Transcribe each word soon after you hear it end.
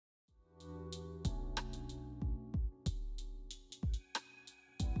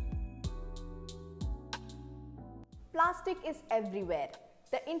Plastic is everywhere.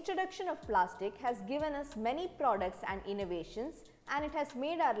 The introduction of plastic has given us many products and innovations, and it has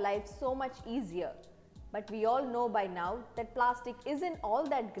made our lives so much easier. But we all know by now that plastic isn't all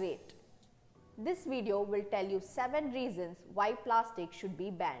that great. This video will tell you 7 reasons why plastic should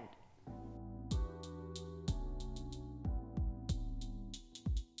be banned.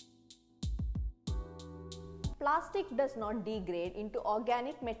 Plastic does not degrade into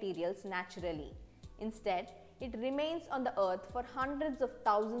organic materials naturally. Instead, it remains on the earth for hundreds of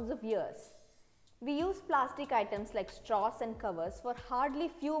thousands of years. We use plastic items like straws and covers for hardly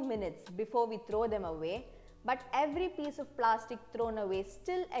few minutes before we throw them away, but every piece of plastic thrown away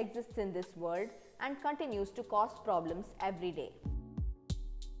still exists in this world and continues to cause problems every day.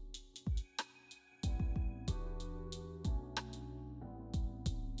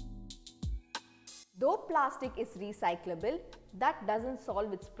 Though plastic is recyclable, that doesn't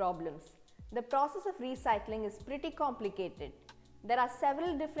solve its problems. The process of recycling is pretty complicated. There are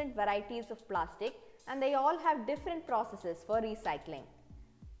several different varieties of plastic and they all have different processes for recycling.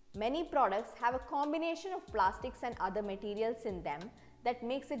 Many products have a combination of plastics and other materials in them that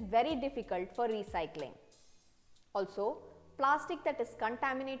makes it very difficult for recycling. Also, plastic that is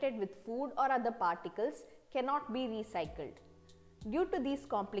contaminated with food or other particles cannot be recycled. Due to these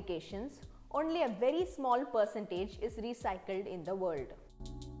complications, only a very small percentage is recycled in the world.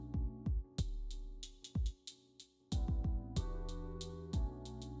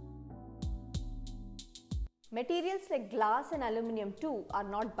 Materials like glass and aluminium too are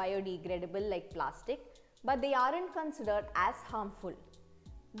not biodegradable like plastic, but they aren't considered as harmful.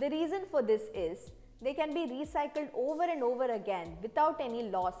 The reason for this is they can be recycled over and over again without any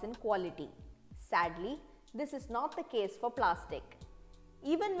loss in quality. Sadly, this is not the case for plastic.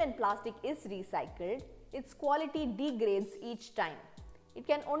 Even when plastic is recycled, its quality degrades each time. It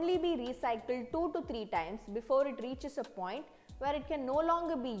can only be recycled 2 to 3 times before it reaches a point where it can no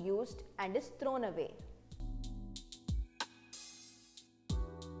longer be used and is thrown away.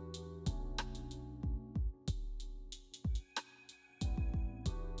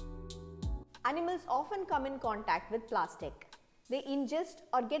 Animals often come in contact with plastic. They ingest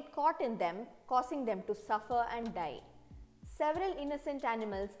or get caught in them, causing them to suffer and die. Several innocent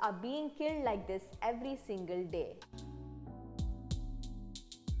animals are being killed like this every single day.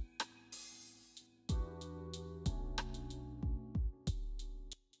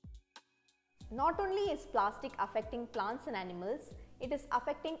 Not only is plastic affecting plants and animals, it is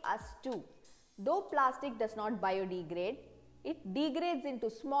affecting us too. Though plastic does not biodegrade, it degrades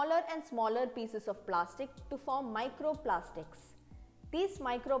into smaller and smaller pieces of plastic to form microplastics. These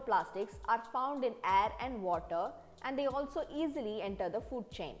microplastics are found in air and water, and they also easily enter the food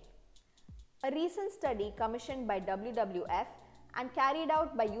chain. A recent study commissioned by WWF and carried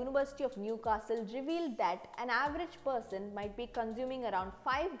out by University of Newcastle revealed that an average person might be consuming around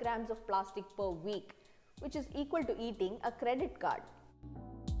 5 grams of plastic per week, which is equal to eating a credit card.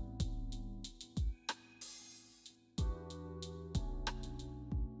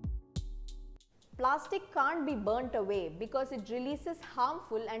 Plastic can't be burnt away because it releases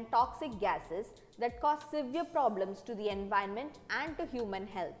harmful and toxic gases that cause severe problems to the environment and to human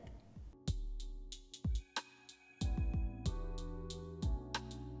health.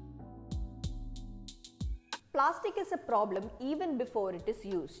 Plastic is a problem even before it is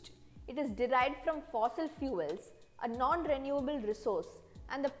used. It is derived from fossil fuels, a non-renewable resource,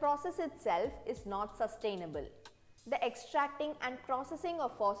 and the process itself is not sustainable. The extracting and processing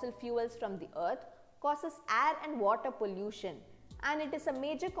of fossil fuels from the earth causes air and water pollution, and it is a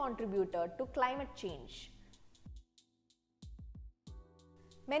major contributor to climate change.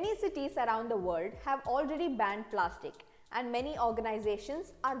 Many cities around the world have already banned plastic, and many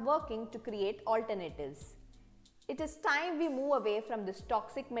organizations are working to create alternatives. It is time we move away from this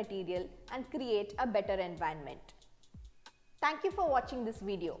toxic material and create a better environment. Thank you for watching this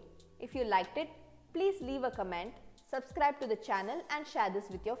video. If you liked it, please leave a comment, subscribe to the channel and share this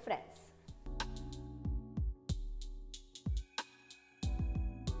with your friends.